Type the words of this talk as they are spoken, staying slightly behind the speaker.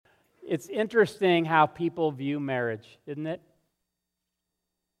It's interesting how people view marriage, isn't it?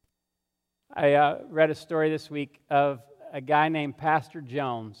 I read a story this week of a guy named Pastor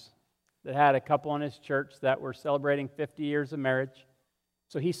Jones that had a couple in his church that were celebrating 50 years of marriage.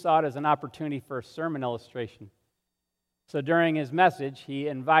 So he saw it as an opportunity for a sermon illustration. So during his message, he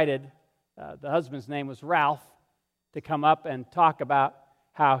invited, the husband's name was Ralph, to come up and talk about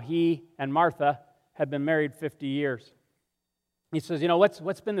how he and Martha had been married 50 years. He says,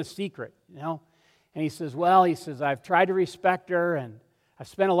 what's been the secret, And he says, I've tried to respect her, and I've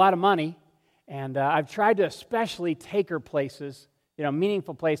spent a lot of money, and I've tried to especially take her places,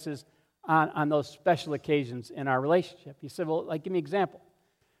 meaningful places on those special occasions in our relationship. He said, give me an example.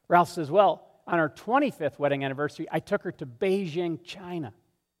 Ralph says, on our 25th wedding anniversary, I took her to Beijing, China.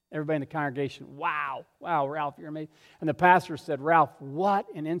 Everybody in the congregation, wow, Ralph, you're amazing. And the pastor said, Ralph, what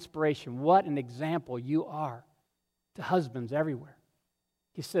an inspiration, what an example you are to husbands everywhere.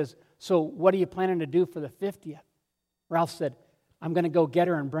 He says, so what are you planning to do for the 50th? Ralph said, I'm going to go get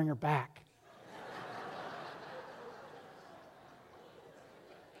her and bring her back.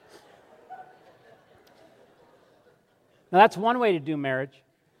 Now, that's one way to do marriage,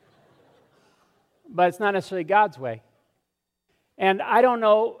 but it's not necessarily God's way. And I don't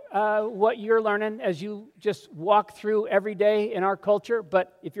know what you're learning as you just walk through every day in our culture,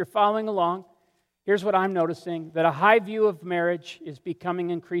 but if you're following along, here's what I'm noticing, that a high view of marriage is becoming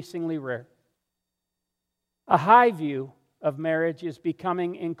increasingly rare. A high view of marriage is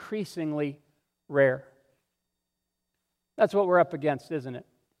becoming increasingly rare. That's what we're up against, isn't it?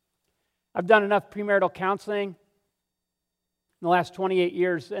 I've done enough premarital counseling in the last 28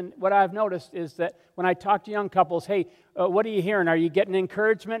 years, and what I've noticed is that when I talk to young couples, hey, what are you hearing? Are you getting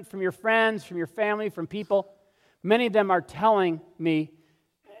encouragement from your friends, from your family, from people? Many of them are telling me,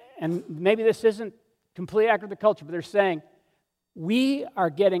 and maybe this isn't completely accurate to the culture, but they're saying, we are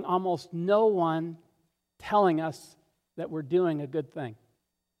getting almost no one telling us that we're doing a good thing.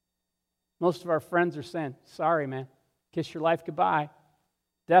 Most of our friends are saying, sorry, man, kiss your life goodbye,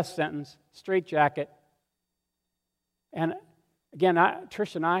 death sentence, straitjacket. And again,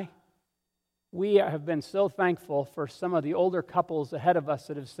 Trish and I, we have been so thankful for some of the older couples ahead of us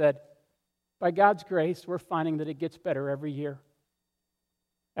that have said, by God's grace, we're finding that it gets better every year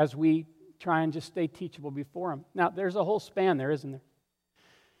as we try and just stay teachable before Him. Now, there's a whole span there, isn't there?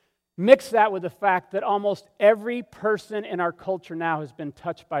 Mix that with the fact that almost every person in our culture now has been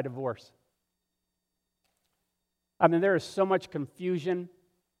touched by divorce. I mean, there is so much confusion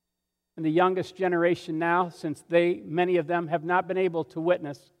in the youngest generation now, since many of them have not been able to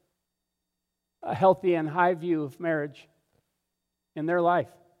witness a healthy and high view of marriage in their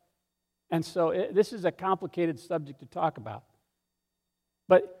life. And so this is a complicated subject to talk about.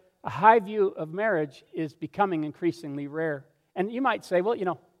 But a high view of marriage is becoming increasingly rare. And you might say,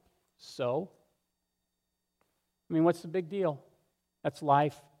 so? I mean, what's the big deal? That's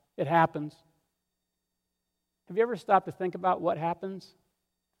life. It happens. Have you ever stopped to think about what happens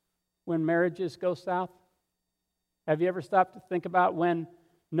when marriages go south? Have you ever stopped to think about when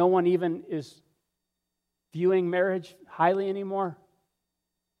no one even is viewing marriage highly anymore?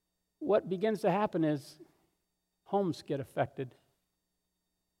 What begins to happen is homes get affected.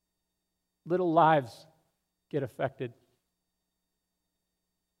 Little lives get affected.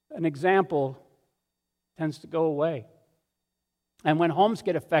 An example tends to go away. And when homes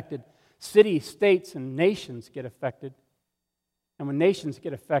get affected, cities, states, and nations get affected. And when nations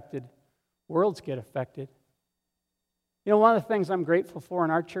get affected, worlds get affected. One of the things I'm grateful for in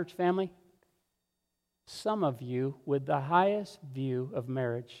our church family, some of you with the highest view of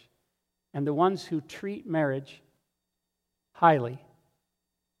marriage and the ones who treat marriage highly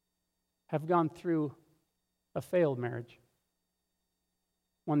have gone through a failed marriage,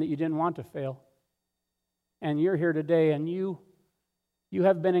 one that you didn't want to fail. And you're here today and you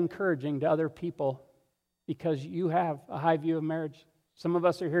have been encouraging to other people because you have a high view of marriage. Some of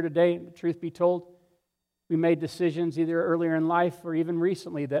us are here today, truth be told, we made decisions either earlier in life or even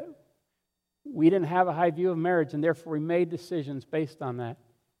recently that we didn't have a high view of marriage, and therefore we made decisions based on that.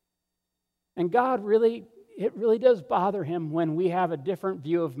 And God it really does bother Him when we have a different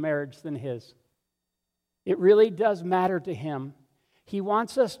view of marriage than His. It really does matter to Him. He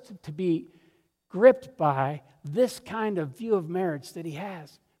wants us to be gripped by this kind of view of marriage that He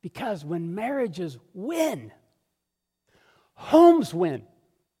has. Because when marriages win, homes win,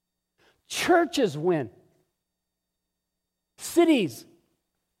 churches win, cities,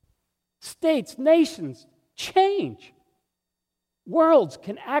 states, nations change. Worlds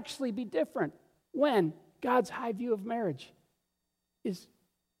can actually be different when God's high view of marriage is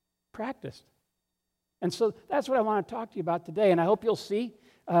practiced. And so that's what I want to talk to you about today. And I hope you'll see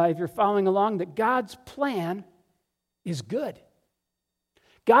if you're following along, that God's plan is good.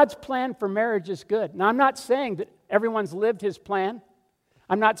 God's plan for marriage is good. Now, I'm not saying that everyone's lived his plan.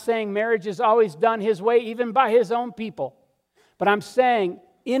 I'm not saying marriage is always done his way, even by his own people. But I'm saying,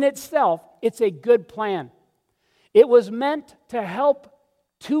 in itself, it's a good plan. It was meant to help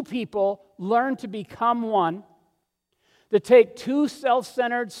two people learn to become one, to take two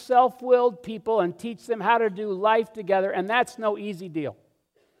self-centered, self-willed people and teach them how to do life together, and that's no easy deal.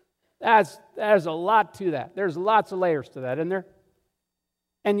 There's a lot to that. There's lots of layers to that, isn't there?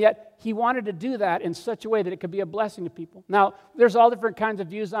 And yet, he wanted to do that in such a way that it could be a blessing to people. Now, there's all different kinds of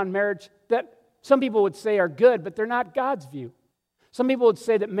views on marriage that some people would say are good, but they're not God's view. Some people would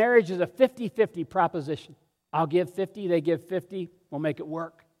say that marriage is a 50-50 proposition. I'll give 50, they give 50, we'll make it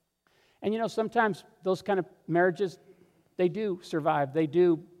work. And sometimes those kind of marriages, they do survive. They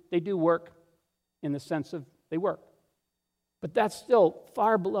do work in the sense of they work. But that's still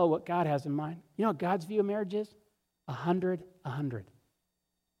far below what God has in mind. You know what God's view of marriage is? 100, 100.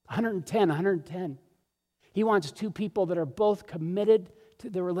 110, 110. He wants two people that are both committed to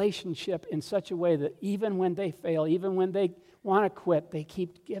the relationship in such a way that even when they fail, even when they want to quit, they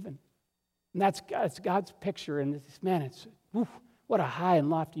keep giving. And that's God's picture. And it's what a high and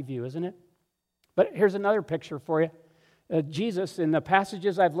lofty view, isn't it? But here's another picture for you. Jesus, in the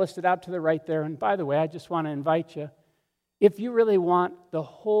passages I've listed out to the right there, and by the way, I just want to invite you, if you really want the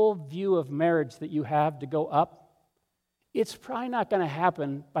whole view of marriage that you have to go up, it's probably not going to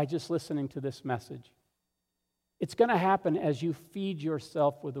happen by just listening to this message. It's going to happen as you feed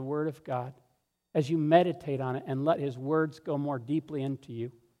yourself with the Word of God, as you meditate on it and let His words go more deeply into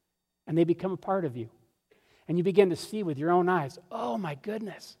you, and they become a part of you. And you begin to see with your own eyes, oh my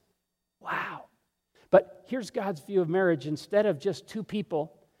goodness, wow. But here's God's view of marriage. Instead of just two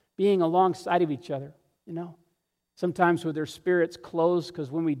people being alongside of each other, sometimes with their spirits closed,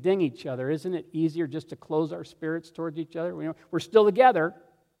 because when we ding each other, isn't it easier just to close our spirits towards each other? We're still together,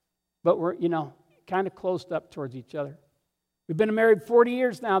 but we're, kind of closed up towards each other. We've been married 40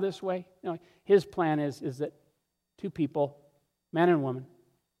 years now this way. His plan is that two people, man and woman,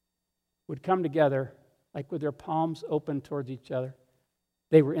 would come together like with their palms open towards each other.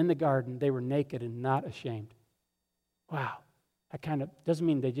 They were in the garden. They were naked and not ashamed. Wow. That kind of doesn't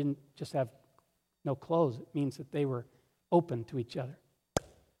mean they didn't just have no clothes. It means that they were open to each other.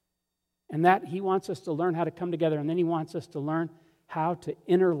 And that he wants us to learn how to come together, and then he wants us to learn how to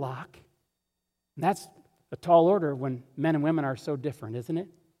interlock. And that's a tall order when men and women are so different, isn't it?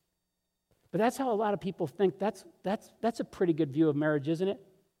 But that's how a lot of people think. That's a pretty good view of marriage, isn't it?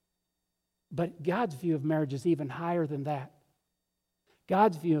 But God's view of marriage is even higher than that.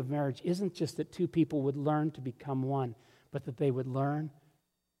 God's view of marriage isn't just that two people would learn to become one, but that they would learn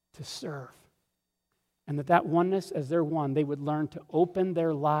to serve. And that oneness, as they're one, they would learn to open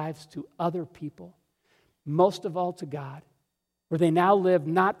their lives to other people, most of all to God, where they now live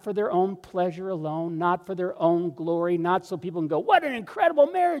not for their own pleasure alone, not for their own glory, not so people can go, what an incredible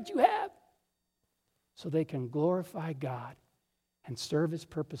marriage you have, so they can glorify God and serve His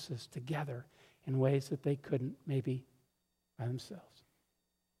purposes together in ways that they couldn't maybe by themselves.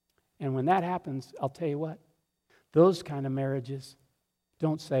 And when that happens, I'll tell you what, those kind of marriages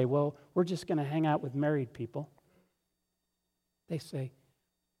don't say, well, we're just going to hang out with married people. They say,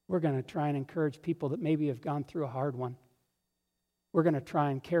 we're going to try and encourage people that maybe have gone through a hard one. We're going to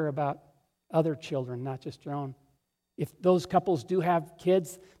try and care about other children, not just your own. If those couples do have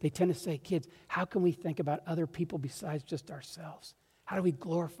kids, they tend to say, kids, how can we think about other people besides just ourselves? How do we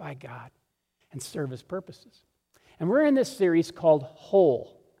glorify God and serve His purposes? And we're in this series called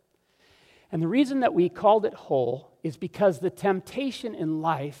Whole. And the reason that we called it Whole is because the temptation in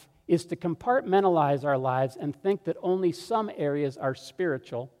life is to compartmentalize our lives and think that only some areas are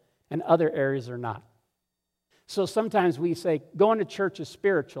spiritual and other areas are not. So sometimes we say going to church is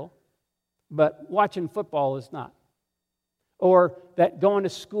spiritual, but watching football is not. Or that going to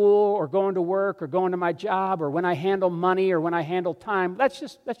school or going to work or going to my job or when I handle money or when I handle time, that's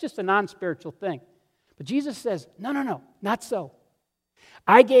just a non-spiritual thing. But Jesus says, no, not so.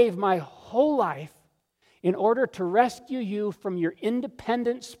 I gave my whole life in order to rescue you from your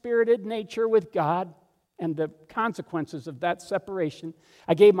independent, spirited nature with God and the consequences of that separation.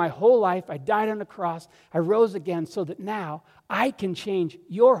 I gave my whole life. I died on the cross. I rose again so that now I can change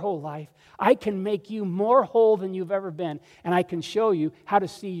your whole life. I can make you more whole than you've ever been, and I can show you how to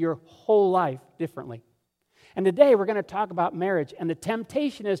see your whole life differently. And today we're going to talk about marriage, and the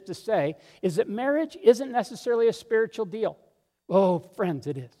temptation is to say is that marriage isn't necessarily a spiritual deal. Oh, friends,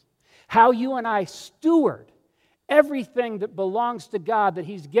 it is. How you and I steward everything that belongs to God that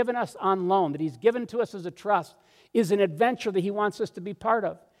He's given us on loan, that He's given to us as a trust, is an adventure that he wants us to be part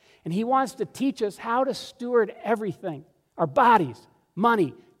of. And he wants to teach us how to steward everything, our bodies,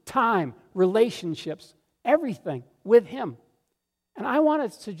 money, time, relationships, everything with him. And I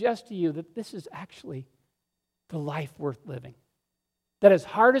want to suggest to you that this is actually the life worth living. That as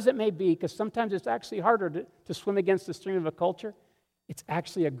hard as it may be, because sometimes it's actually harder to swim against the stream of a culture, it's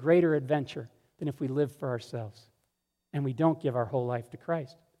actually a greater adventure than if we live for ourselves and we don't give our whole life to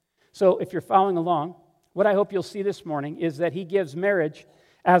Christ. So if you're following along, what I hope you'll see this morning is that he gives marriage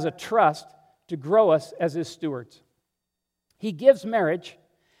as a trust to grow us as his stewards. He gives marriage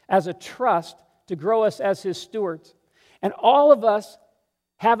as a trust to grow us as his stewards. And all of us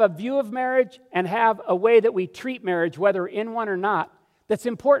have a view of marriage and have a way that we treat marriage, whether in one or not, that's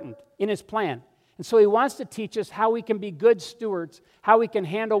important in his plan. And so he wants to teach us how we can be good stewards, how we can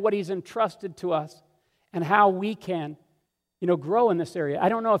handle what he's entrusted to us, and how we can, grow in this area. I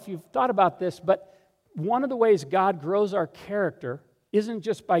don't know if you've thought about this, but one of the ways God grows our character isn't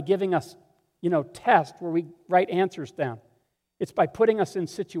just by giving us, tests where we write answers down. It's by putting us in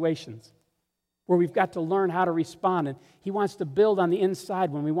situations where we've got to learn how to respond. And he wants to build on the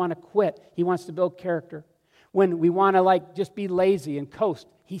inside. When we want to quit, he wants to build character. When we want to just be lazy and coast,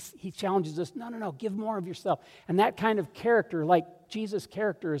 he challenges us, no, give more of yourself. And that kind of character, like Jesus'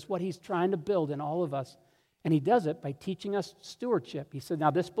 character, is what he's trying to build in all of us. And he does it by teaching us stewardship. He said, now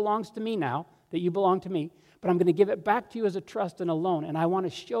this belongs to me now, that you belong to me, but I'm going to give it back to you as a trust and a loan, and I want to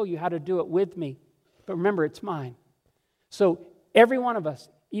show you how to do it with me. But remember, it's mine. So every one of us,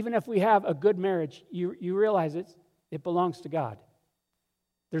 even if we have a good marriage, you realize it belongs to God.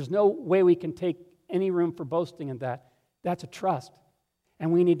 There's no way we can take any room for boasting in that. That's a trust,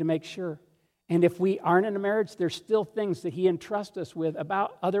 and we need to make sure. And if we aren't in a marriage, there's still things that he entrusts us with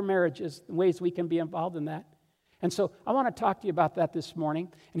about other marriages, ways we can be involved in that. And so I want to talk to you about that this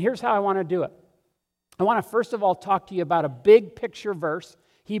morning, and here's how I want to do it. I want to first of all talk to you about a big picture verse,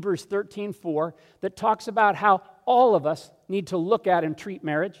 Hebrews 13:4, that talks about how all of us need to look at and treat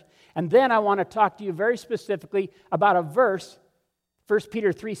marriage. And then I want to talk to you very specifically about a verse, 1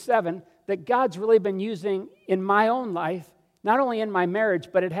 Peter 3:7, that God's really been using in my own life, not only in my marriage,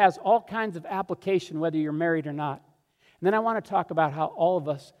 but it has all kinds of application whether you're married or not. And then I want to talk about how all of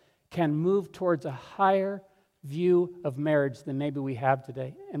us can move towards a higher view of marriage than maybe we have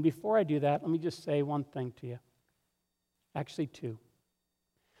today. And before I do that, let me just say one thing to you. Actually, two.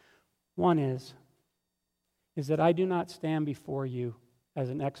 One is that I do not stand before you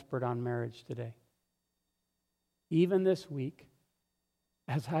as an expert on marriage today. Even this week,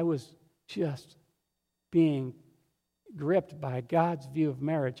 as I was just being gripped by God's view of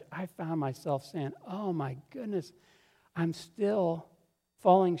marriage, I found myself saying, oh my goodness, I'm still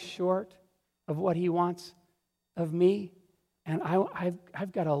falling short of what he wants of me, and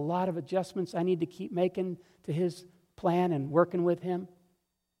I've got a lot of adjustments I need to keep making to his plan and working with him.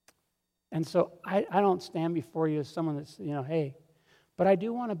 And so I don't stand before you as someone that's, hey, but I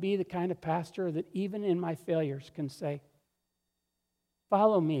do want to be the kind of pastor that even in my failures can say,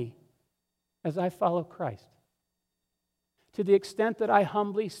 follow me as I follow Christ. To the extent that I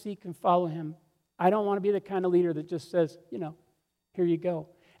humbly seek and follow him, I don't want to be the kind of leader that just says, here you go.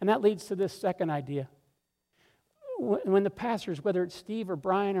 And that leads to this second idea. When the pastors, whether it's Steve or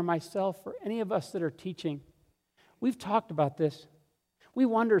Brian or myself or any of us that are teaching, we've talked about this. We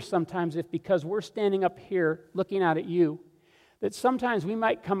wonder sometimes if because we're standing up here looking out at you, that sometimes we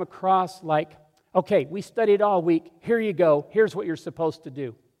might come across like, okay, we studied all week, here you go, here's what you're supposed to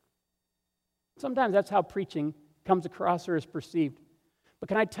do. Sometimes that's how preaching comes across or is perceived. But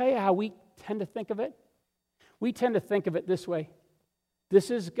can I tell you how we tend to think of it? We tend to think of it this way. This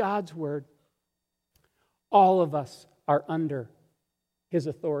is God's word. All of us are under his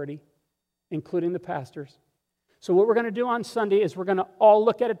authority, including the pastors. So what we're going to do on Sunday is we're going to all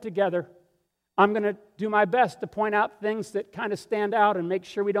look at it together. I'm going to do my best to point out things that kind of stand out and make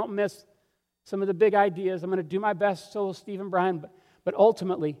sure we don't miss some of the big ideas. I'm going to do my best, so will Steve and Brian. But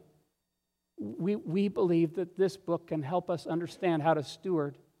ultimately, we believe that this book can help us understand how to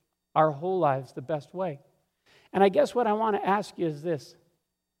steward our whole lives the best way. And I guess what I want to ask you is this.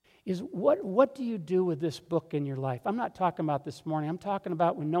 Is what do you do with this book in your life? I'm not talking about this morning. I'm talking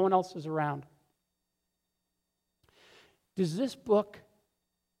about when no one else is around. Does this book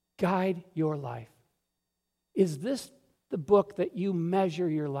guide your life? Is this the book that you measure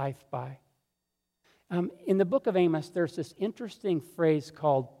your life by? In the book of Amos, there's this interesting phrase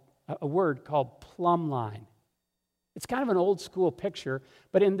called, a word called plumb line. It's kind of an old school picture,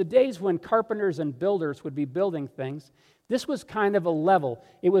 but in the days when carpenters and builders would be building things, this was kind of a level.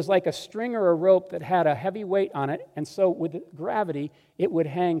 It was like a string or a rope that had a heavy weight on it, and so with gravity, it would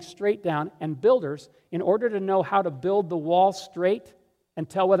hang straight down. And builders, in order to know how to build the wall straight and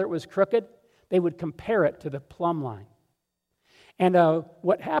tell whether it was crooked, they would compare it to the plumb line. And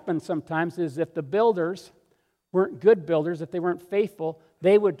what happened sometimes is if the builders weren't good builders, if they weren't faithful,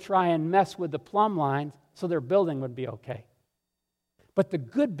 they would try and mess with the plumb line so their building would be okay. But the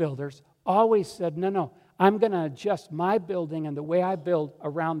good builders always said, no, I'm going to adjust my building and the way I build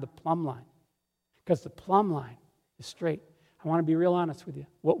around the plumb line, because the plumb line is straight. I want to be real honest with you.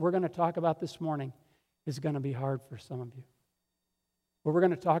 What we're going to talk about this morning is going to be hard for some of you. What we're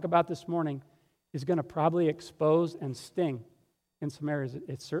going to talk about this morning is going to probably expose and sting in some areas.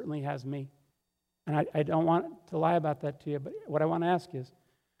 It certainly has me. And I don't want to lie about that to you, but what I want to ask is,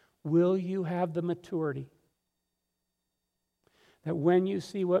 will you have the maturity that when you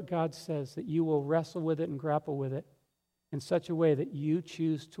see what God says, that you will wrestle with it and grapple with it in such a way that you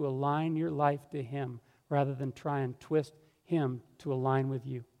choose to align your life to Him rather than try and twist Him to align with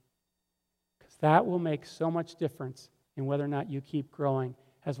you? Because that will make so much difference in whether or not you keep growing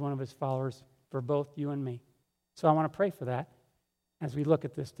as one of His followers for both you and me. So I want to pray for that as we look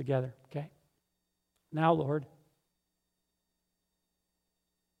at this together, okay? Now, Lord,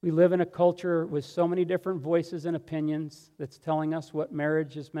 we live in a culture with so many different voices and opinions that's telling us what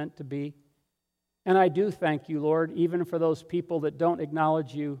marriage is meant to be. And I do thank you, Lord, even for those people that don't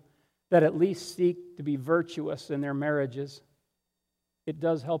acknowledge you, that at least seek to be virtuous in their marriages. It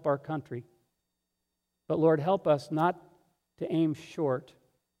does help our country. But Lord, help us not to aim short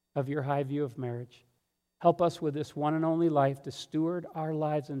of your high view of marriage. Help us with this one and only life to steward our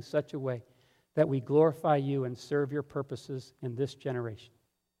lives in such a way that we glorify you and serve your purposes in this generation.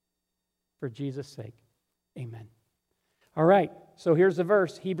 For Jesus' sake, amen. All right, so here's the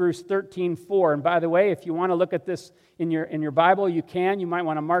verse, Hebrews 13:4. And by the way, if you want to look at this in your Bible, you can. You might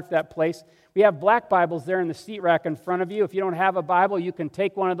want to mark that place. We have black Bibles there in the seat rack in front of you. If you don't have a Bible, you can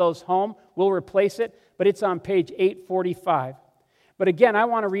take one of those home. We'll replace it, but it's on page 845. But again, I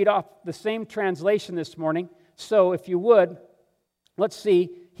want to read off the same translation this morning. So if you would, let's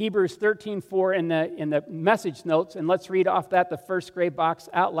see Hebrews 13:4 in the message notes, and let's read off that, the first gray box,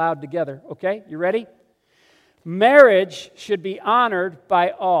 out loud together. Okay, you ready? Marriage should be honored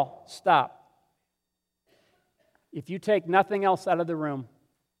by all. Stop. If you take nothing else out of the room,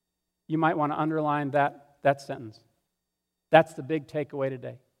 you might want to underline that sentence. That's the big takeaway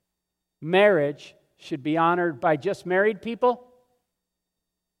today. Marriage should be honored by just married people?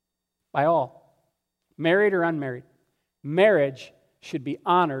 By all. Married or unmarried. Marriage should be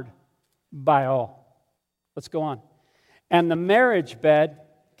honored by all. Let's go on. And the marriage bed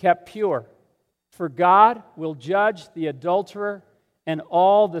kept pure, for God will judge the adulterer and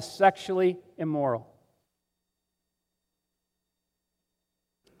all the sexually immoral.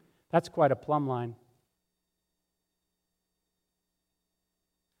 That's quite a plumb line.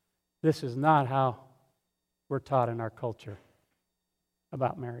 This is not how we're taught in our culture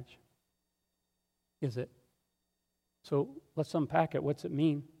about marriage, is it? So let's unpack it. What's it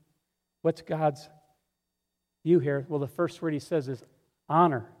mean? What's God's view here? Well, the first word he says is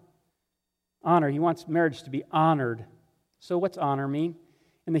honor. Honor. He wants marriage to be honored. So what's honor mean?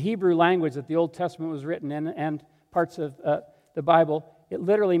 In the Hebrew language that the Old Testament was written in and parts of the Bible, it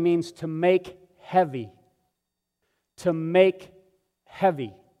literally means to make heavy. To make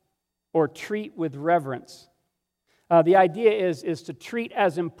heavy or treat with reverence. The idea is to treat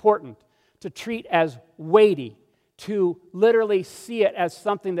as important, to treat as weighty, to literally see it as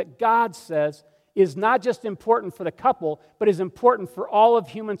something that God says is not just important for the couple, but is important for all of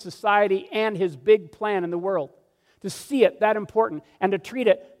human society and His big plan in the world. To see it that important and to treat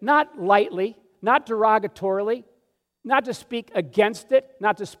it not lightly, not derogatorily, not to speak against it,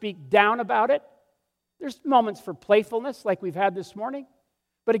 not to speak down about it. There's moments for playfulness like we've had this morning.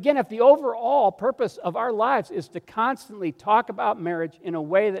 But again, if the overall purpose of our lives is to constantly talk about marriage in a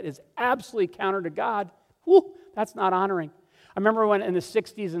way that is absolutely counter to God, that's not honoring. I remember when in the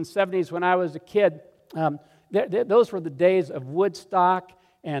 60s and 70s when I was a kid, those were the days of Woodstock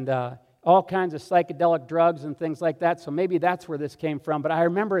and all kinds of psychedelic drugs and things like that. So maybe that's where this came from. But I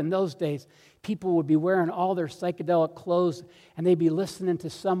remember in those days, people would be wearing all their psychedelic clothes and they'd be listening to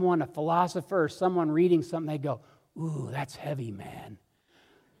someone, a philosopher or someone reading something. They'd go, "Ooh, that's heavy, man.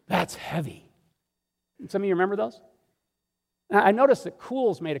 That's heavy." And some of you remember those? Now, I noticed that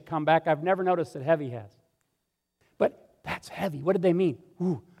Cool's made a comeback. I've never noticed that Heavy has. But that's heavy. What did they mean?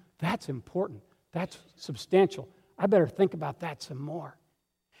 Ooh, that's important. That's substantial. I better think about that some more.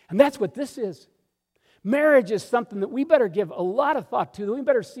 And that's what this is. Marriage is something that we better give a lot of thought to, that we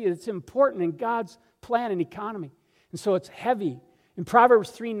better see it's important in God's plan and economy. And so it's heavy. In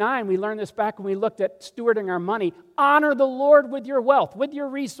Proverbs 3:9, we learned this back when we looked at stewarding our money. Honor the Lord with your wealth, with your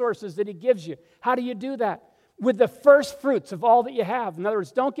resources that He gives you. How do you do that? With the first fruits of all that you have. In other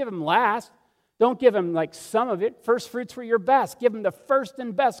words, don't give Him last. Don't give Him like some of it. First fruits were your best. Give Him the first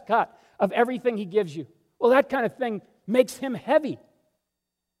and best cut of everything He gives you. Well, that kind of thing makes Him heavy.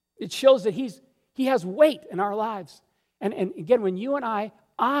 It shows that He has weight in our lives. And again, when you and I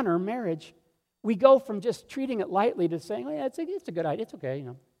honor marriage, we go from just treating it lightly to saying, oh, yeah, it's a good idea, it's okay,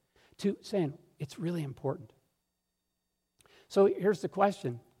 to saying, it's really important. So here's the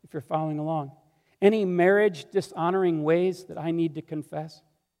question, if you're following along. Any marriage dishonoring ways that I need to confess?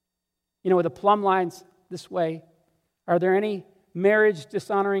 With the plumb lines this way, are there any marriage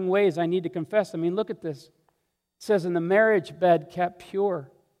dishonoring ways I need to confess? Look at this. It says, in the marriage bed kept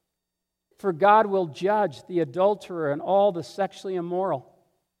pure, for God will judge the adulterer and all the sexually immoral.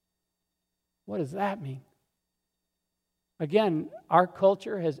 What does that mean? Again, our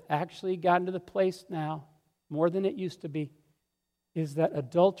culture has actually gotten to the place now, more than it used to be, is that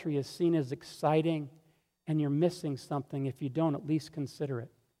adultery is seen as exciting, and you're missing something if you don't at least consider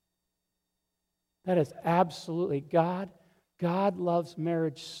it. That is absolutely God. God loves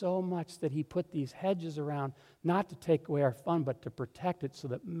marriage so much that He put these hedges around, not to take away our fun, but to protect it so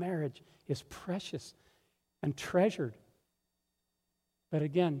that marriage is precious and treasured. But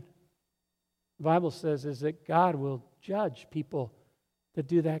again, the Bible says is that God will judge people that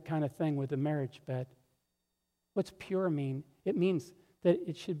do that kind of thing with the marriage bed. What's pure mean? It means that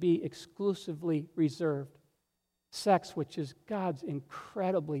it should be exclusively reserved. Sex, which is God's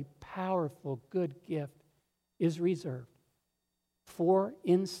incredibly powerful, good gift, is reserved for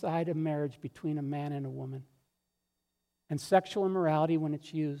inside a marriage between a man and a woman. And sexual immorality, when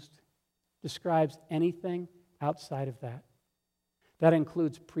it's used, describes anything outside of that. That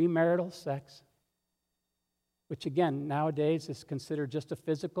includes premarital sex, which again, nowadays is considered just a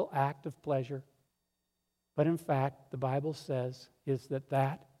physical act of pleasure. But in fact, the Bible says is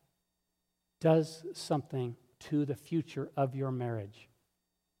that does something to the future of your marriage.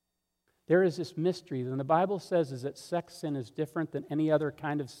 There is this mystery, and the Bible says is that sex sin is different than any other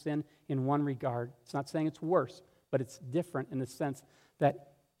kind of sin in one regard. It's not saying it's worse, but it's different in the sense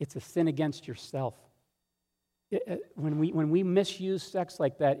that it's a sin against yourself. When we misuse sex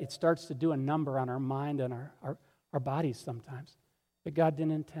like that, it starts to do a number on our mind and our bodies sometimes that God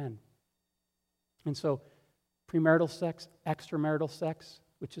didn't intend. And so premarital sex, extramarital sex,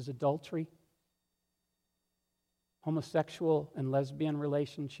 which is adultery, homosexual and lesbian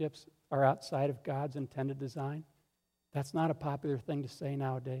relationships are outside of God's intended design. That's not a popular thing to say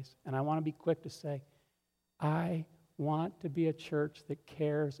nowadays. And I want to be quick to say, I want to be a church that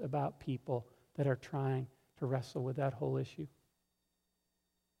cares about people that are trying to wrestle with that whole issue.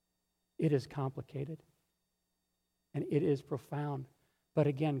 It is complicated. And it is profound. But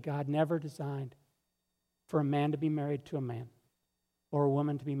again, God never designed for a man to be married to a man or a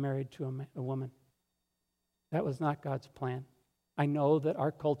woman to be married to a woman. That was not God's plan. I know that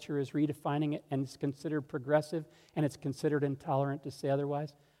our culture is redefining it and it's considered progressive and it's considered intolerant to say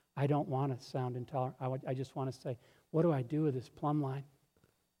otherwise. I don't want to sound intolerant. I just want to say, what do I do with this plumb line?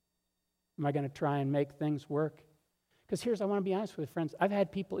 Am I going to try and make things work? Because I want to be honest with you, friends. I've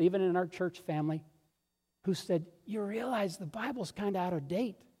had people, even in our church family, who said, you realize the Bible's kind of out of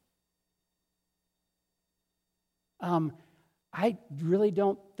date. I really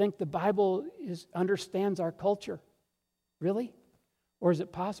don't think the Bible understands our culture. Really? Or is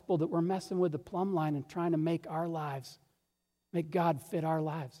it possible that we're messing with the plumb line and trying to make God fit our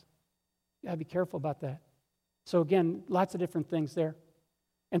lives? You got to be careful about that. So again, lots of different things there.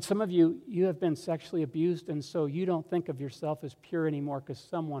 And some of you have been sexually abused, and so you don't think of yourself as pure anymore because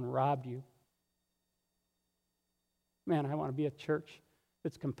someone robbed you. Man, I want to be a church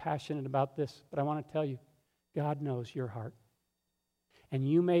that's compassionate about this, but I want to tell you, God knows your heart. And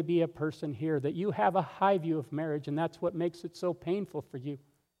you may be a person here that you have a high view of marriage, and that's what makes it so painful for you.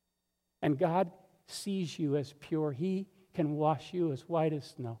 And God sees you as pure. He can wash you as white as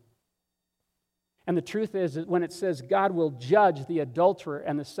snow. And the truth is that when it says God will judge the adulterer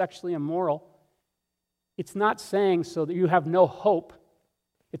and the sexually immoral, it's not saying so that you have no hope.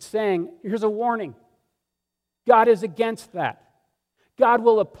 It's saying, here's a warning. God is against that. God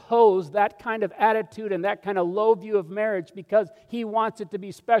will oppose that kind of attitude and that kind of low view of marriage because He wants it to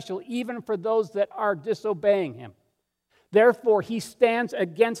be special, even for those that are disobeying Him. Therefore, He stands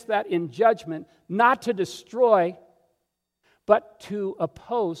against that in judgment, not to destroy, but to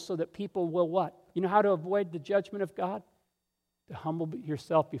oppose so that people will what? You know how to avoid the judgment of God? To humble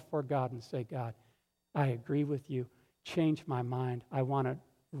yourself before God and say, God, I agree with you. Change my mind. I want to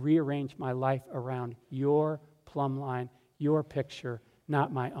rearrange my life around your plumb line, your picture,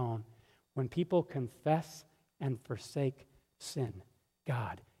 not my own. When people confess and forsake sin,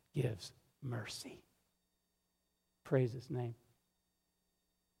 God gives mercy. Praise his name.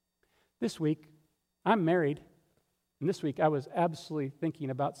 This week, I'm married, and this week I was absolutely thinking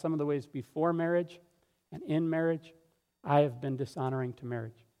about some of the ways before marriage and in marriage I have been dishonoring to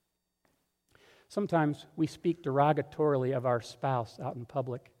marriage. Sometimes we speak derogatorily of our spouse out in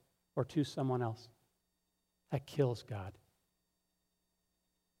public or to someone else. That kills God.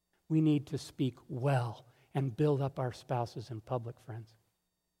 We need to speak well and build up our spouses in public, friends.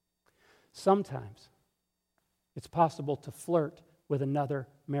 Sometimes it's possible to flirt with another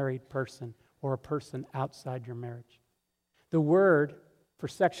married person or a person outside your marriage. The word for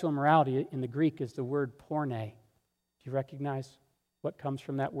sexual immorality in the Greek is the word porne. Do you recognize what comes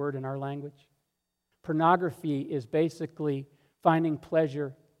from that word in our language? Pornography is basically finding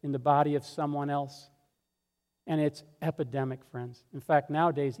pleasure in the body of someone else. And it's epidemic, friends. In fact,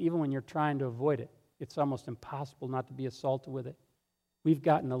 nowadays, even when you're trying to avoid it, it's almost impossible not to be assaulted with it. We've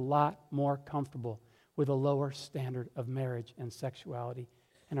gotten a lot more comfortable with a lower standard of marriage and sexuality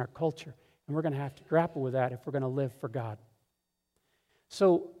in our culture. And we're going to have to grapple with that if we're going to live for God.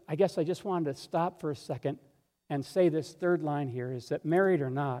 So I guess I just wanted to stop for a second and say this third line here is that married or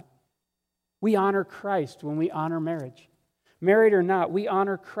not, we honor Christ when we honor marriage. Married or not, we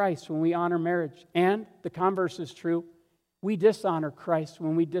honor Christ when we honor marriage. And the converse is true. We dishonor Christ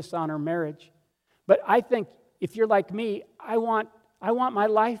when we dishonor marriage. But I think if you're like me, I want my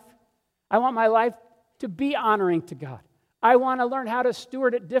life to be honoring to God. I want to learn how to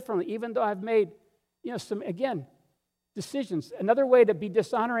steward it differently, even though I've made, some, again, decisions. Another way to be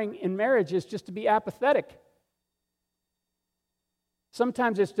dishonoring in marriage is just to be apathetic.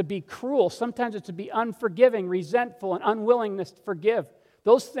 Sometimes it's to be cruel. Sometimes it's to be unforgiving, resentful, and unwillingness to forgive.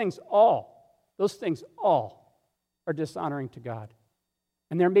 Those things all are dishonoring to God.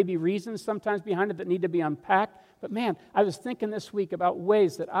 And there may be reasons sometimes behind it that need to be unpacked. But man, I was thinking this week about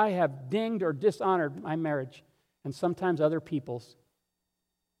ways that I have dinged or dishonored my marriage and sometimes other people's.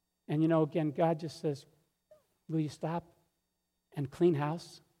 And again, God just says, will you stop and clean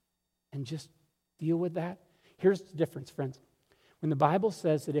house and just deal with that? Here's the difference, friends. When the Bible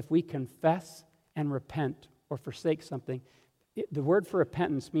says that if we confess and repent or forsake something, the word for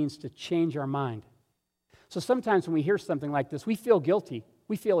repentance means to change our mind. So sometimes when we hear something like this, we feel guilty.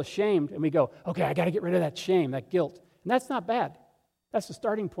 We feel ashamed, and we go, okay, I got to get rid of that shame, that guilt. And that's not bad. That's the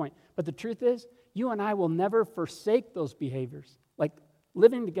starting point. But the truth is, you and I will never forsake those behaviors. Like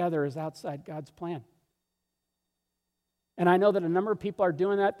living together is outside God's plan. And I know that a number of people are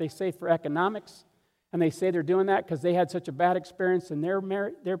doing that. They say for economics, and they say they're doing that because they had such a bad experience in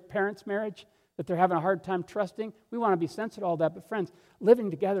their parents' marriage that they're having a hard time trusting. We want to be sensitive to all that. But friends, living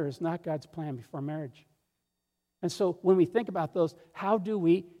together is not God's plan before marriage. And so when we think about those, how do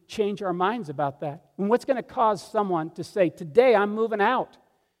we change our minds about that? And what's going to cause someone to say, today I'm moving out,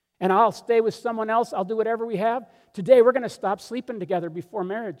 and I'll stay with someone else, I'll do whatever we have. Today we're going to stop sleeping together before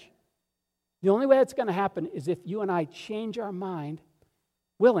marriage. The only way it's going to happen is if you and I change our mind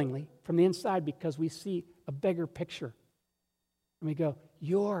willingly from the inside because we see a bigger picture. And we go,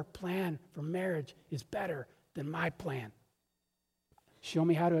 your plan for marriage is better than my plan. Show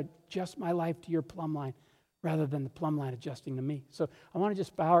me how to adjust my life to your plumb line rather than the plumb line adjusting to me. So I want to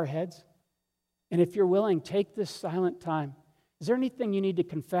just bow our heads. And if you're willing, take this silent time. Is there anything you need to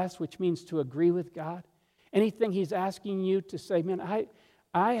confess, which means to agree with God? Anything he's asking you to say, man,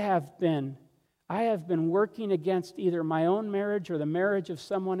 I have been working against either my own marriage or the marriage of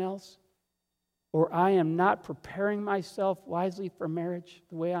someone else, or I am not preparing myself wisely for marriage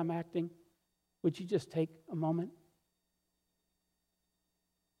the way I'm acting. Would you just take a moment?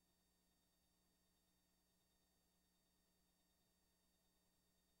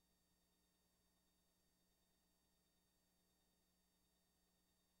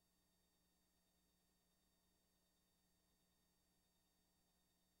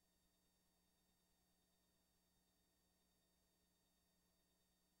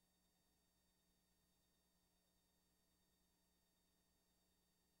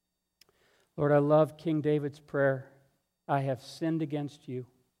 Lord, I love King David's prayer. I have sinned against you.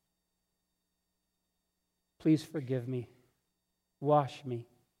 Please forgive me. Wash me.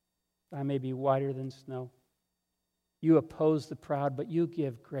 I may be whiter than snow. You oppose the proud, but you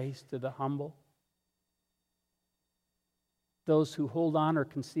give grace to the humble. Those who hold on or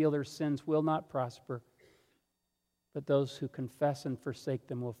conceal their sins will not prosper, but those who confess and forsake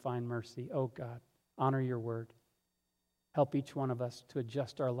them will find mercy. Oh God, honor your word. Help each one of us to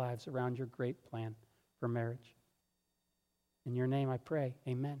adjust our lives around your great plan for marriage. In your name I pray,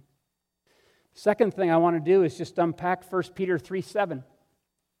 amen. Second thing I want to do is just unpack 1 Peter 3:7.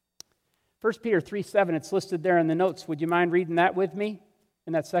 1 Peter 3:7, it's listed there in the notes. Would you mind reading that with me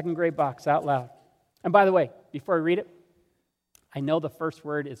in that second gray box out loud? And by the way, before I read it, I know the first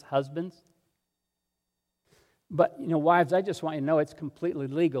word is husbands. But, wives, I just want you to know it's completely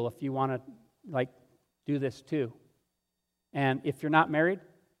legal if you want to, do this too. And if you're not married,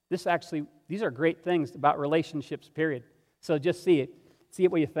 these are great things about relationships, period. So just see it. See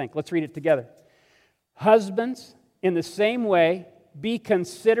it what you think. Let's read it together. Husbands, in the same way, be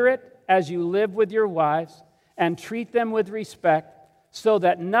considerate as you live with your wives and treat them with respect so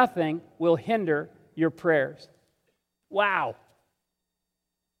that nothing will hinder your prayers. Wow.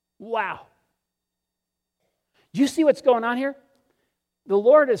 Wow. Do you see what's going on here? The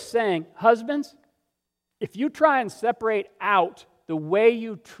Lord is saying, husbands, if you try and separate out the way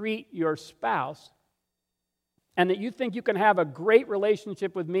you treat your spouse and that you think you can have a great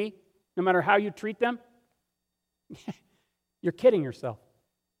relationship with me no matter how you treat them, you're kidding yourself.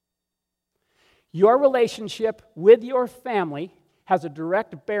 Your relationship with your family has a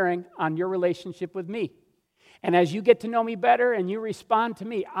direct bearing on your relationship with me. And as you get to know me better and you respond to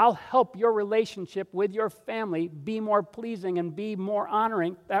me, I'll help your relationship with your family be more pleasing and be more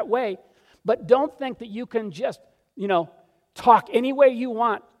honoring that way. But don't think that you can just, talk any way you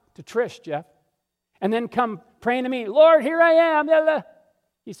want to Trish, Jeff, and then come praying to me, Lord, here I am. Blah, blah.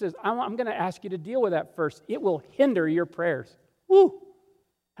 He says, I'm going to ask you to deal with that first. It will hinder your prayers. Woo!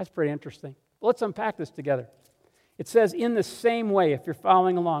 That's pretty interesting. Well, let's unpack this together. It says, in the same way, if you're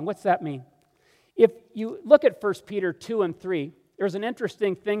following along. What's that mean? If you look at 1 Peter 2 and 3, there's an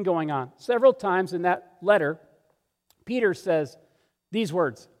interesting thing going on. Several times in that letter, Peter says these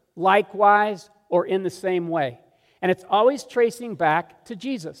words, likewise or in the same way. And it's always tracing back to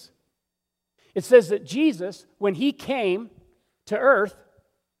Jesus. It says that Jesus, when he came to earth,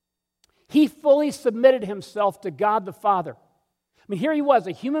 he fully submitted himself to God the Father. I mean, here he was,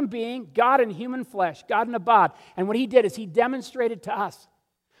 a human being, God in human flesh, God in a bod. And what he did is he demonstrated to us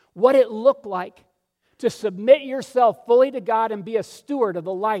what it looked like to submit yourself fully to God and be a steward of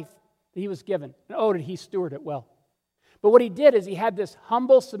the life that he was given. And oh, did he steward it well. But what he did is he had this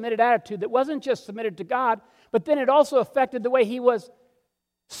humble, submitted attitude that wasn't just submitted to God, but then it also affected the way he was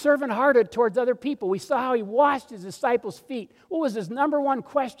servant-hearted towards other people. We saw how he washed his disciples' feet. What was his number one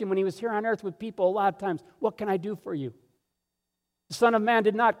question when he was here on earth with people a lot of times? What can I do for you? The Son of Man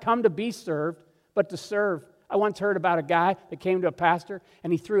did not come to be served, but to serve. I once heard about a guy that came to a pastor,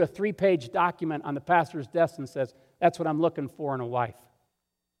 and he threw a 3-page document on the pastor's desk and says, that's what I'm looking for in a wife.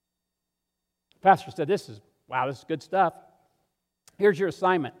 The pastor said, this is good stuff. Here's your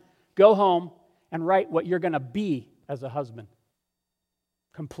assignment. Go home and write what you're going to be as a husband.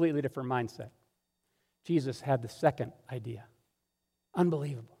 Completely different mindset. Jesus had the second idea.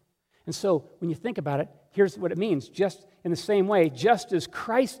 Unbelievable. And so when you think about it, here's what it means. Just in the same way, just as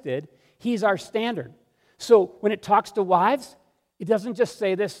Christ did, he's our standard. So when it talks to wives, it doesn't just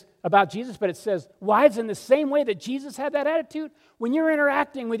say this about Jesus, but it says, wives, in the same way that Jesus had that attitude, when you're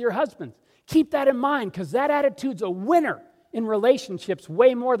interacting with your husbands, keep that in mind, because that attitude's a winner in relationships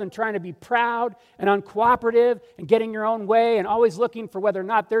way more than trying to be proud and uncooperative and getting your own way and always looking for whether or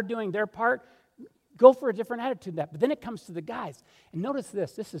not they're doing their part. Go for a different attitude than that. But then it comes to the guys. And notice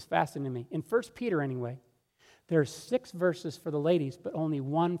this. This is fascinating to me. In 1 Peter anyway, there's 6 verses for the ladies, but only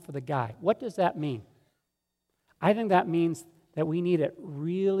 1 for the guy. What does that mean? I think that means that we need it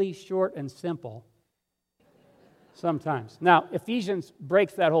really short and simple sometimes. Now, Ephesians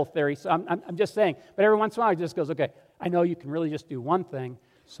breaks that whole theory, so I'm just saying. But every once in a while, it just goes, okay, I know you can really just do one thing,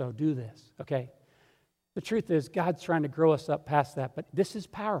 so do this, okay? The truth is, God's trying to grow us up past that, but this is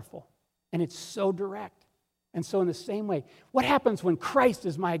powerful, and it's so direct. And so in the same way, what happens when Christ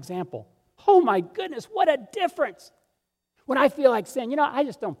is my example? Oh my goodness, what a difference! When I feel like saying, I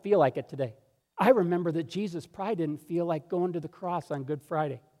just don't feel like it today. I remember that Jesus probably didn't feel like going to the cross on Good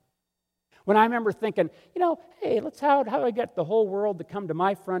Friday. When I remember thinking, hey, how do I get the whole world to come to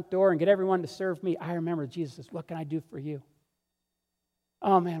my front door and get everyone to serve me? I remember Jesus says, what can I do for you?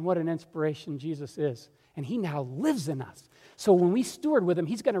 Oh man, what an inspiration Jesus is. And he now lives in us. So when we steward with him,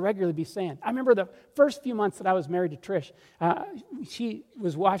 he's going to regularly be saying, I remember the first few months that I was married to Trish, she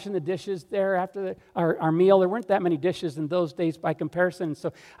was washing the dishes there after our meal. There weren't that many dishes in those days by comparison.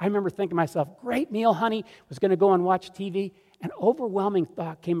 So I remember thinking to myself, great meal, honey. Was going to go and watch TV. An overwhelming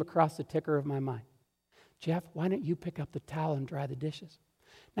thought came across the ticker of my mind. Jeff, why don't you pick up the towel and dry the dishes?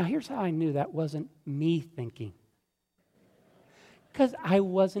 Now, here's how I knew that wasn't me thinking. Because I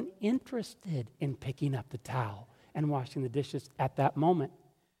wasn't interested in picking up the towel and washing the dishes at that moment.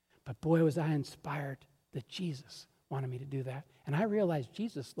 But boy, was I inspired that Jesus wanted me to do that. And I realized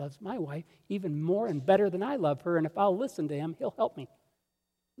Jesus loves my wife even more and better than I love her, and if I'll listen to him, he'll help me.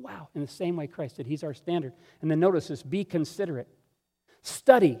 Wow, in the same way Christ did. He's our standard. And then notice this, be considerate.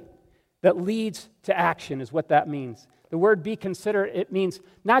 Study that leads to action is what that means. The word be considerate, it means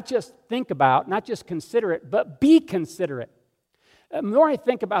not just think about, not just consider it, but be considerate. The more I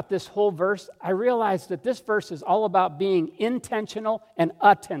think about this whole verse, I realize that this verse is all about being intentional and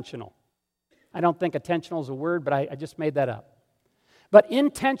attentional. I don't think attentional is a word, but I just made that up. But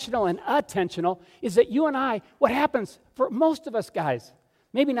intentional and attentional is that you and I, what happens for most of us guys,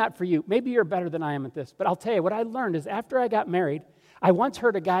 maybe not for you, maybe you're better than I am at this, but I'll tell you, what I learned is after I got married, I once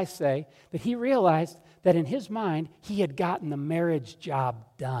heard a guy say that he realized that in his mind, he had gotten the marriage job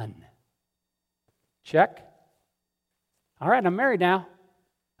done. Check. All right, I'm married now.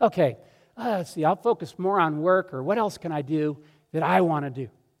 Okay, let's see, I'll focus more on work, or what else can I do that I want to do?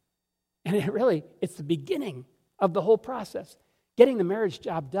 And it's the beginning of the whole process. Getting the marriage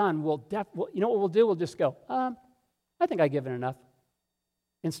job done you know what we'll do? We'll just go, I think I've given enough.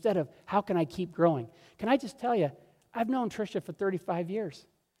 Instead of, how can I keep growing? Can I just tell you, I've known Tricia for 35 years.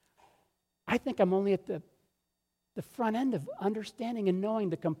 I think I'm only at the front end of understanding and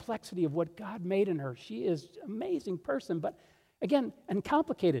knowing the complexity of what God made in her. She is an amazing person, but again, and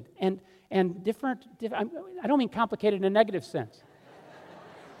complicated and different. I don't mean complicated in a negative sense.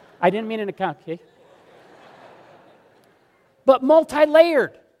 I didn't mean it in a complicated. But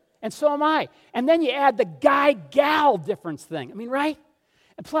multi-layered, and so am I. And then you add the guy-gal difference thing. I mean, right?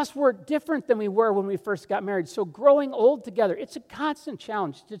 And plus, we're different than we were when we first got married. So growing old together, it's a constant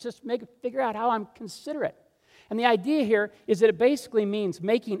challenge to just figure out how I'm considerate. And the idea here is that it basically means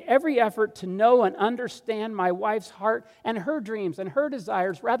making every effort to know and understand my wife's heart and her dreams and her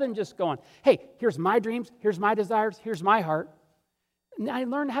desires, rather than just going, hey, here's my dreams, here's my desires, here's my heart. And I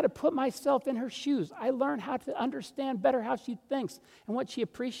learned how to put myself in her shoes. I learned how to understand better how she thinks and what she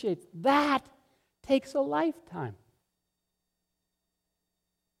appreciates. That takes a lifetime.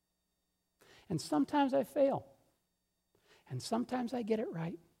 And sometimes I fail. And sometimes I get it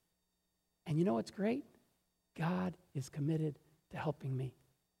right. And you know what's great? God is committed to helping me.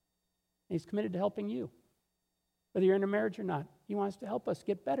 And He's committed to helping you. Whether you're in a marriage or not, He wants to help us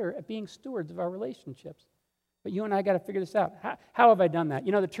get better at being stewards of our relationships. But you and I got to figure this out. How have I done that?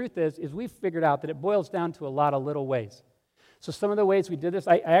 You know, the truth is we've figured out that it boils down to a lot of little ways. So some of the ways we did this,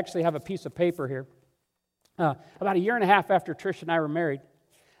 I actually have a piece of paper here. About a year and a half after Trish and I were married,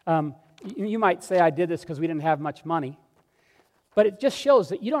 you might say I did this because we didn't have much money. But it just shows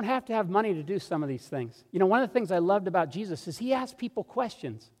that you don't have to have money to do some of these things. You know, one of the things I loved about Jesus is He asked people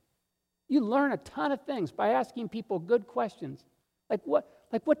questions. You learn a ton of things by asking people good questions. Like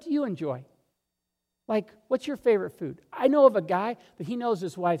what do you enjoy? Like, what's your favorite food? I know of a guy that he knows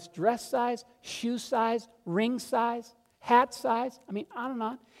his wife's dress size, shoe size, ring size, hat size. I mean, on and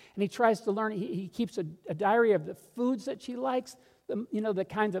on. And he tries to learn. He keeps a diary of the foods that she likes, the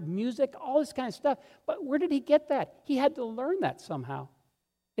kinds of music, all this kind of stuff. But where did he get that? He had to learn that somehow.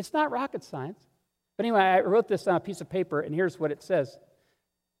 It's not rocket science. But anyway, I wrote this on a piece of paper, and here's what it says.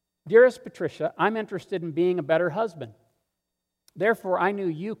 Dearest Patricia, I'm interested in being a better husband. Therefore, I knew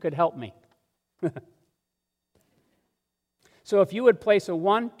you could help me. So if you would place a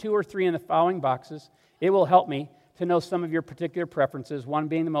 1, 2, or 3 in the following boxes, it will help me to know some of your particular preferences, 1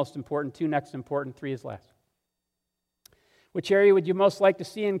 being the most important, 2 next important, 3 is last. Which area would you most like to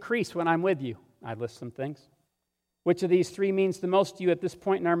see increase when I'm with you? I list some things. Which of these 3 means the most to you at this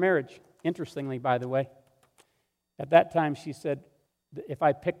point in our marriage? Interestingly, by the way, at that time she said, if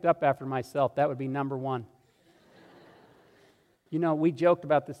I picked up after myself, that would be number 1. You know, we joked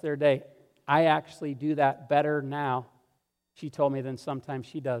about this the other day. I actually do that better now, she told me, than sometimes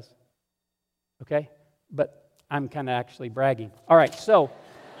she does. Okay? But I'm kind of actually bragging. All right, so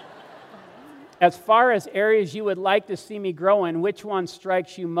as far as areas you would like to see me grow in, which one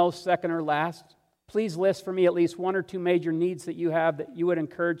strikes you most, second or last? Please list for me at least 1 or 2 major needs that you have that you would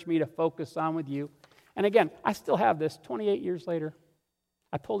encourage me to focus on with you. And again, I still have this 28 years later.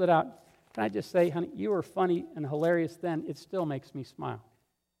 I pulled it out. Can I just say, honey, you were funny and hilarious then. It still makes me smile.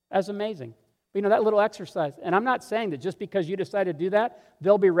 That's amazing. But you know, that little exercise, and I'm not saying that just because you decide to do that,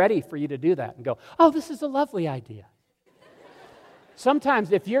 they'll be ready for you to do that and go, oh, this is a lovely idea.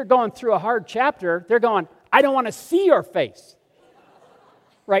 Sometimes if you're going through a hard chapter, they're going, I don't want to see your face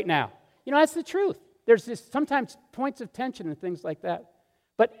right now. You know, that's the truth. There's this sometimes points of tension and things like that.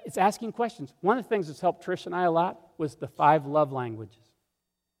 But it's asking questions. One of the things that's helped Trish and I a lot was the 5 love languages.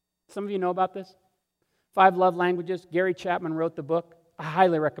 Some of you know about this? 5 love languages. Gary Chapman wrote the book. I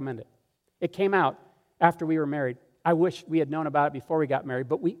highly recommend it. It came out after we were married. I wish we had known about it before we got married,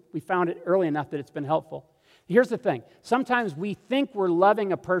 but we found it early enough that it's been helpful. Here's the thing. Sometimes we think we're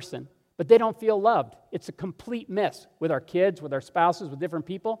loving a person, but they don't feel loved. It's a complete miss with our kids, with our spouses, with different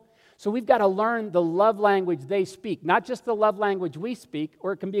people. So we've got to learn the love language they speak, not just the love language we speak,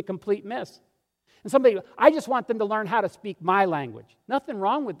 or it can be a complete miss. And somebody, I just want them to learn how to speak my language. Nothing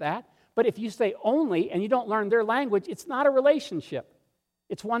wrong with that. But if you say only and you don't learn their language, it's not a relationship.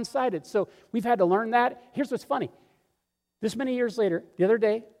 It's one-sided. So we've had to learn that. Here's what's funny. This many years later, the other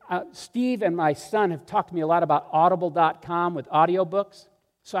day, Steve and my son have talked to me a lot about audible.com with audiobooks.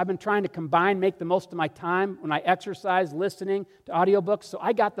 So I've been trying to combine, make the most of my time when I exercise, listening to audiobooks. So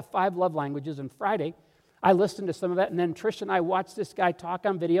I got the 5 love languages, and Friday I listened to some of it, and then Trish and I watched this guy talk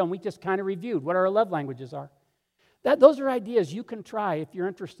on video, and we just kind of reviewed what our love languages are. Those are ideas you can try if you're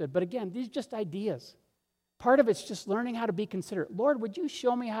interested. But again, these are just ideas. Part of it's just learning how to be considerate. Lord, would you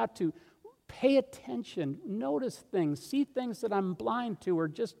show me how to pay attention, notice things, see things that I'm blind to or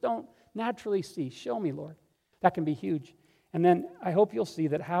just don't naturally see. Show me, Lord. That can be huge. And then I hope you'll see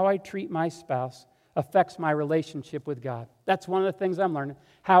that how I treat my spouse affects my relationship with God. That's one of the things I'm learning.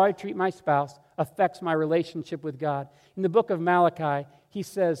 How I treat my spouse affects my relationship with God. In the book of Malachi, he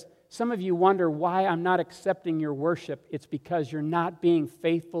says, some of you wonder why I'm not accepting your worship. It's because you're not being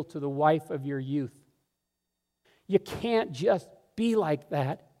faithful to the wife of your youth. You can't just be like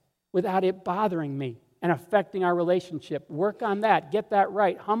that without it bothering me and affecting our relationship. Work on that. Get that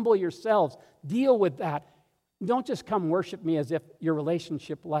right. Humble yourselves. Deal with that. Don't just come worship me as if your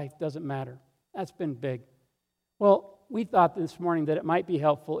relationship life doesn't matter. That's been big. Well, we thought this morning that it might be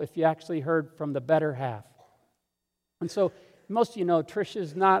helpful if you actually heard from the better half. And so most of you know Trish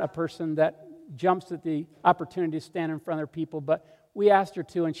is not a person that jumps at the opportunity to stand in front of people, but we asked her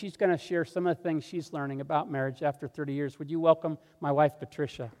to, and she's going to share some of the things she's learning about marriage after 30 years. Would you welcome my wife,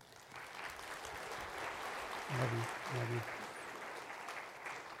 Patricia? Love you. Love you.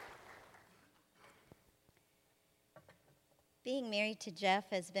 Being married to Jeff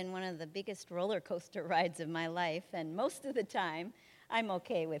has been one of the biggest roller coaster rides of my life, and most of the time, I'm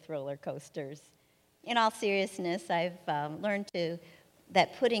okay with roller coasters. In all seriousness, I've learned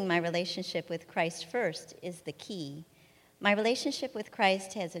that putting my relationship with Christ first is the key. My relationship with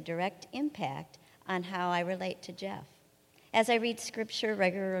Christ has a direct impact on how I relate to Jeff. As I read Scripture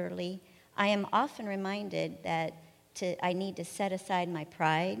regularly, I am often reminded that I need to set aside my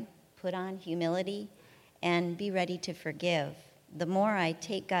pride, put on humility, and be ready to forgive. The more I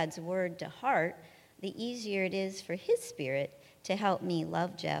take God's word to heart, the easier it is for His Spirit to help me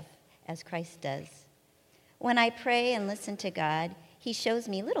love Jeff as Christ does. When I pray and listen to God, He shows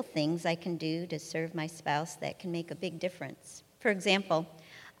me little things I can do to serve my spouse that can make a big difference. For example,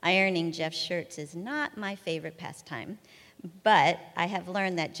 ironing Jeff's shirts is not my favorite pastime, but I have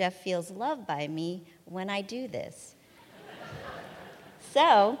learned that Jeff feels loved by me when I do this.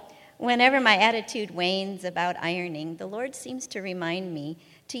 So, whenever my attitude wanes about ironing, the Lord seems to remind me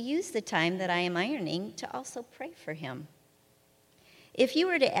to use the time that I am ironing to also pray for him. If you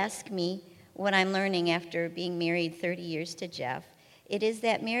were to ask me what I'm learning after being married 30 years to Jeff, it is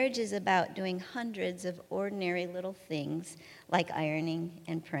that marriage is about doing hundreds of ordinary little things like ironing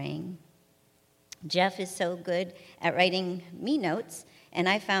and praying. Jeff is so good at writing me notes, and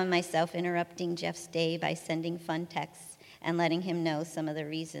I found myself interrupting Jeff's day by sending fun texts and letting him know some of the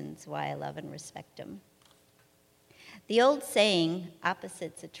reasons why I love and respect him. The old saying,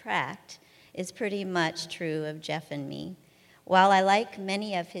 opposites attract, is pretty much true of Jeff and me. While I like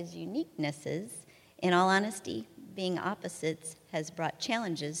many of his uniquenesses, in all honesty, being opposites has brought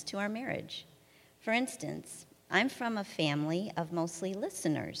challenges to our marriage. For instance, I'm from a family of mostly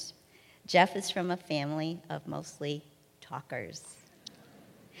listeners. Jeff is from a family of mostly talkers.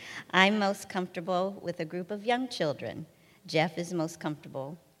 I'm most comfortable with a group of young children. Jeff is most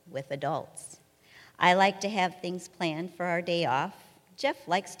comfortable with adults. I like to have things planned for our day off. Jeff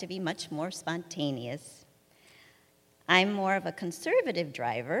likes to be much more spontaneous. I'm more of a conservative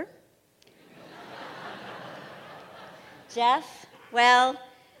driver. Jeff, well,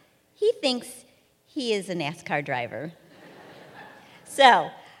 he thinks he is a NASCAR driver.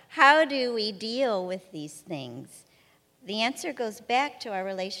 So, how do we deal with these things? The answer goes back to our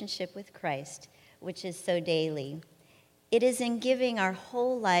relationship with Christ, which is so daily. It is in giving our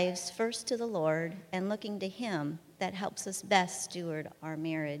whole lives first to the Lord and looking to Him that helps us best steward our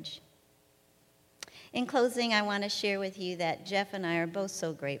marriage. In closing, I want to share with you that Jeff and I are both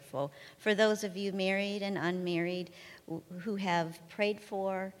so grateful for those of you married and unmarried who have prayed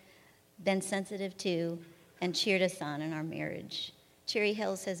for, been sensitive to, and cheered us on in our marriage. Cherry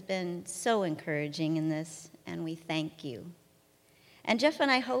Hills has been so encouraging in this, and we thank you. And Jeff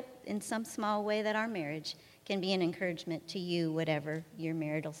and I hope in some small way that our marriage can be an encouragement to you, whatever your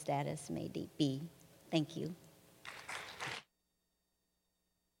marital status may be. Thank you.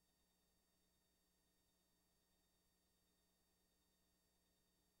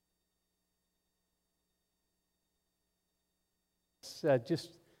 Just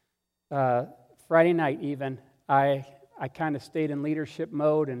Friday night even, I kind of stayed in leadership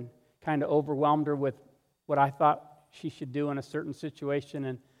mode and kind of overwhelmed her with what I thought she should do in a certain situation.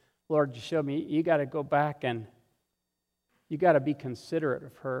 And Lord just showed me, you got to go back and you got to be considerate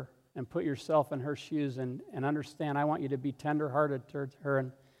of her and put yourself in her shoes and understand. I want you to be tenderhearted towards her.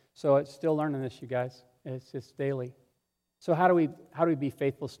 And so it's still learning this, you guys. It's daily. So how do we be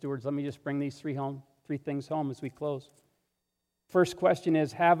faithful stewards? Let me just bring these three things home as we close. First question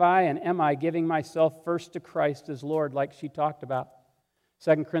is, have I and am I giving myself first to Christ as Lord, like she talked about?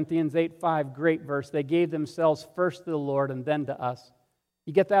 2 Corinthians 8:5, great verse. They gave themselves first to the Lord and then to us.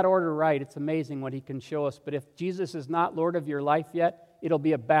 You get that order right, it's amazing what He can show us. But if Jesus is not Lord of your life yet, it'll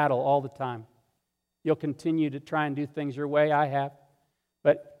be a battle all the time. You'll continue to try and do things your way. I have.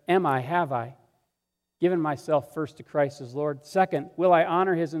 But have I given myself first to Christ as Lord? Second, will I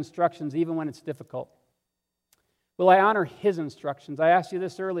honor His instructions even when it's difficult? Will I honor His instructions? I asked you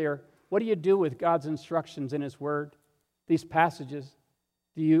this earlier. What do you do with God's instructions in His Word? These passages.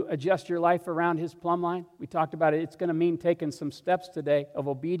 Do you adjust your life around His plumb line? We talked about it. It's going to mean taking some steps today of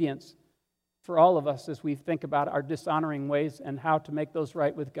obedience for all of us as we think about our dishonoring ways and how to make those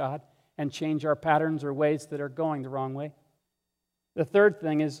right with God and change our patterns or ways that are going the wrong way. The third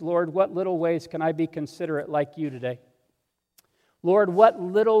thing is, Lord, what little ways can I be considerate like you today? Lord, what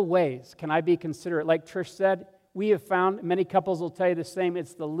little ways can I be considerate? Like Trish said, we have found, many couples will tell you the same,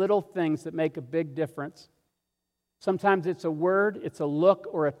 it's the little things that make a big difference. Sometimes it's a word, it's a look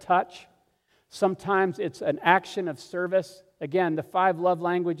or a touch. Sometimes it's an action of service. Again, the 5 love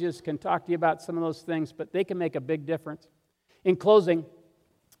languages can talk to you about some of those things, but they can make a big difference. In closing,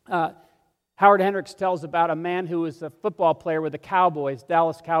 Howard Hendricks tells about a man who was a football player with the Cowboys,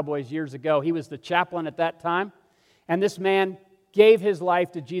 Dallas Cowboys, years ago. He was the chaplain at that time, and this man gave his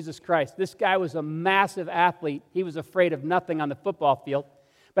life to Jesus Christ. This guy was a massive athlete. He was afraid of nothing on the football field.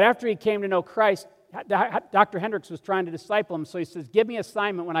 But after he came to know Christ, Dr. Hendricks was trying to disciple him, so he says, give me an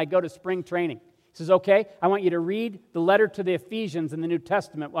assignment when I go to spring training. He says, okay, I want you to read the letter to the Ephesians in the New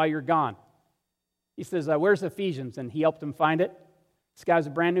Testament while you're gone. He says, where's Ephesians? And he helped him find it. This guy's a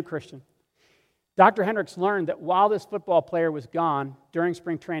brand new Christian. Dr. Hendricks learned that while this football player was gone during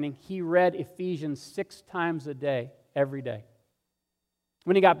spring training, he read Ephesians 6 times a day, every day.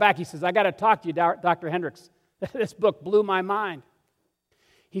 When he got back, he says, I got to talk to you, Dr. Hendricks. This book blew my mind.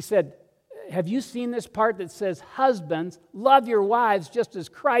 He said, have you seen this part that says, husbands, love your wives just as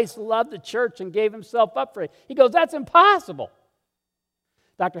Christ loved the church and gave Himself up for it? He goes, that's impossible.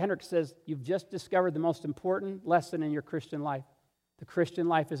 Dr. Hendricks says, you've just discovered the most important lesson in your Christian life. The Christian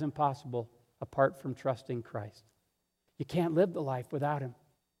life is impossible apart from trusting Christ. You can't live the life without Him.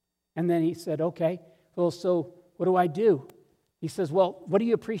 And then he said, okay, well, so what do I do? He says, well, what do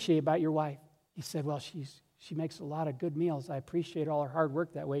you appreciate about your wife? He said, well, she makes a lot of good meals. I appreciate all her hard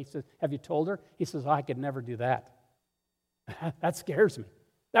work that way. He says, have you told her? He says, I could never do that. That scares me.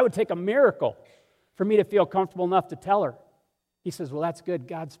 That would take a miracle for me to feel comfortable enough to tell her. He says, well, that's good.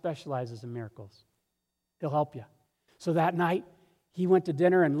 God specializes in miracles. He'll help you. So that night, he went to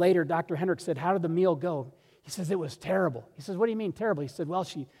dinner, and later Dr. Hendricks said, how did the meal go? He says, it was terrible. He says, what do you mean terrible? He said, well,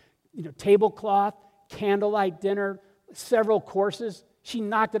 tablecloth, candlelight dinner, several courses. She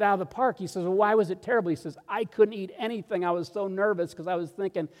knocked it out of the park. He says, well, why was it terrible? He says, I couldn't eat anything. I was so nervous because I was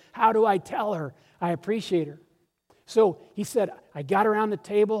thinking, how do I tell her I appreciate her? So he said, I got around the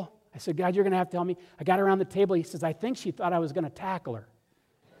table. I said, God, you're going to have to tell me. I got around the table. He says, I think she thought I was going to tackle her.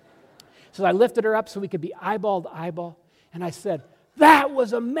 So I lifted her up so we could be eyeball to eyeball. And I said, that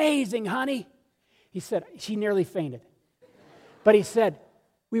was amazing, honey. He said, she nearly fainted. But he said,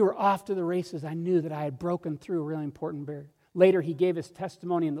 we were off to the races. I knew that I had broken through a really important barrier. Later, he gave his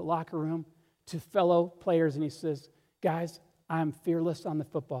testimony in the locker room to fellow players, and he says, guys, I'm fearless on the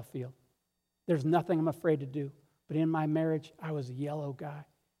football field. There's nothing I'm afraid to do. But in my marriage, I was a yellow guy.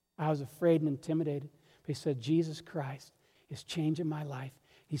 I was afraid and intimidated. But he said, Jesus Christ is changing my life.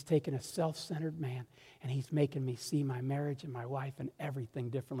 He's taken a self-centered man, and He's making me see my marriage and my wife and everything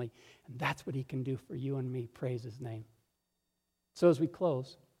differently. And that's what He can do for you and me. Praise His name. So as we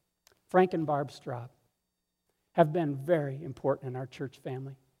close, Frank and Barb Straub have been very important in our church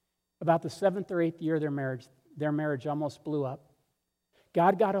family. About the 7th or 8th year of their marriage almost blew up.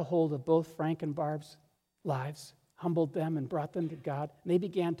 God got a hold of both Frank and Barb's lives, humbled them and brought them to God, and they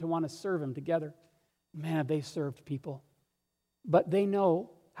began to want to serve Him together. Man, have they served people. But they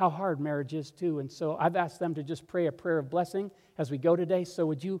know how hard marriage is too. And so I've asked them to just pray a prayer of blessing as we go today. So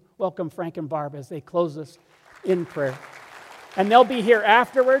would you welcome Frank and Barb as they close us in prayer? And they'll be here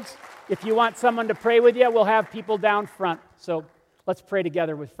afterwards. If you want someone to pray with you, we'll have people down front. So let's pray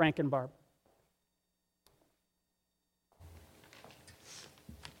together with Frank and Barb.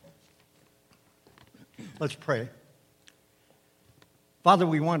 Let's pray. Father,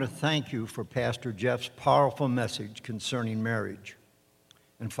 we want to thank you for Pastor Jeff's powerful message concerning marriage.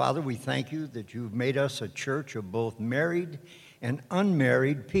 And Father, we thank you that you've made us a church of both married and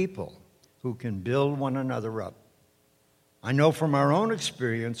unmarried people who can build one another up. I know from our own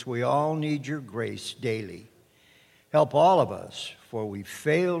experience we all need your grace daily. Help all of us, for we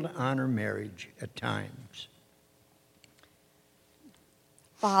fail to honor marriage at times.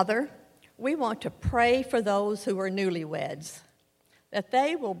 Father, we want to pray for those who are newlyweds, that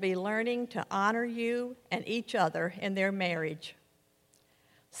they will be learning to honor you and each other in their marriage.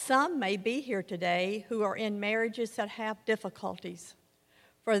 Some may be here today who are in marriages that have difficulties.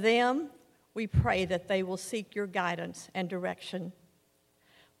 For them, we pray that they will seek your guidance and direction.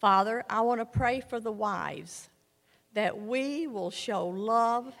 Father, I want to pray for the wives, that we will show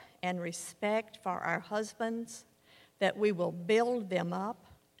love and respect for our husbands, that we will build them up,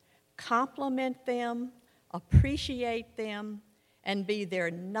 compliment them, appreciate them, and be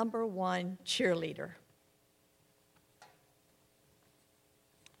their number one cheerleader.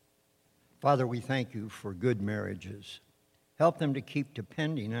 Father, we thank you for good marriages. Help them to keep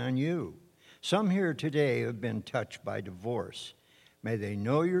depending on you. Some here today have been touched by divorce. May they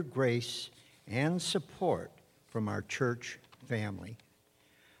know your grace and support from our church family.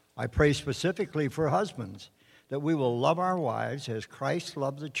 I pray specifically for husbands, that we will love our wives as Christ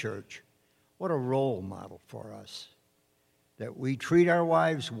loved the church. What a role model for us. That we treat our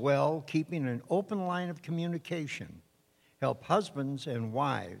wives well, keeping an open line of communication. Help husbands and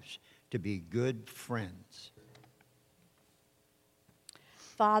wives to be good friends.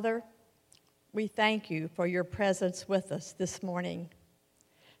 Father, we thank you for your presence with us this morning.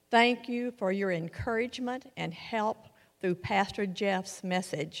 Thank you for your encouragement and help through Pastor Jeff's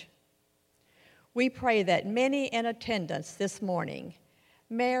message. We pray that many in attendance this morning,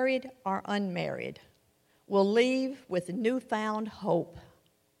 married or unmarried, will leave with newfound hope.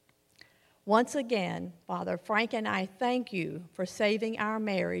 Once again, Father, Frank and I thank you for saving our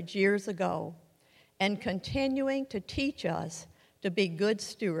marriage years ago and continuing to teach us to be good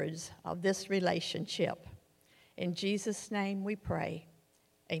stewards of this relationship. In Jesus' name we pray.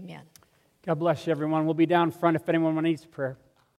 Amen. God bless you, everyone. We'll be down front if anyone needs prayer.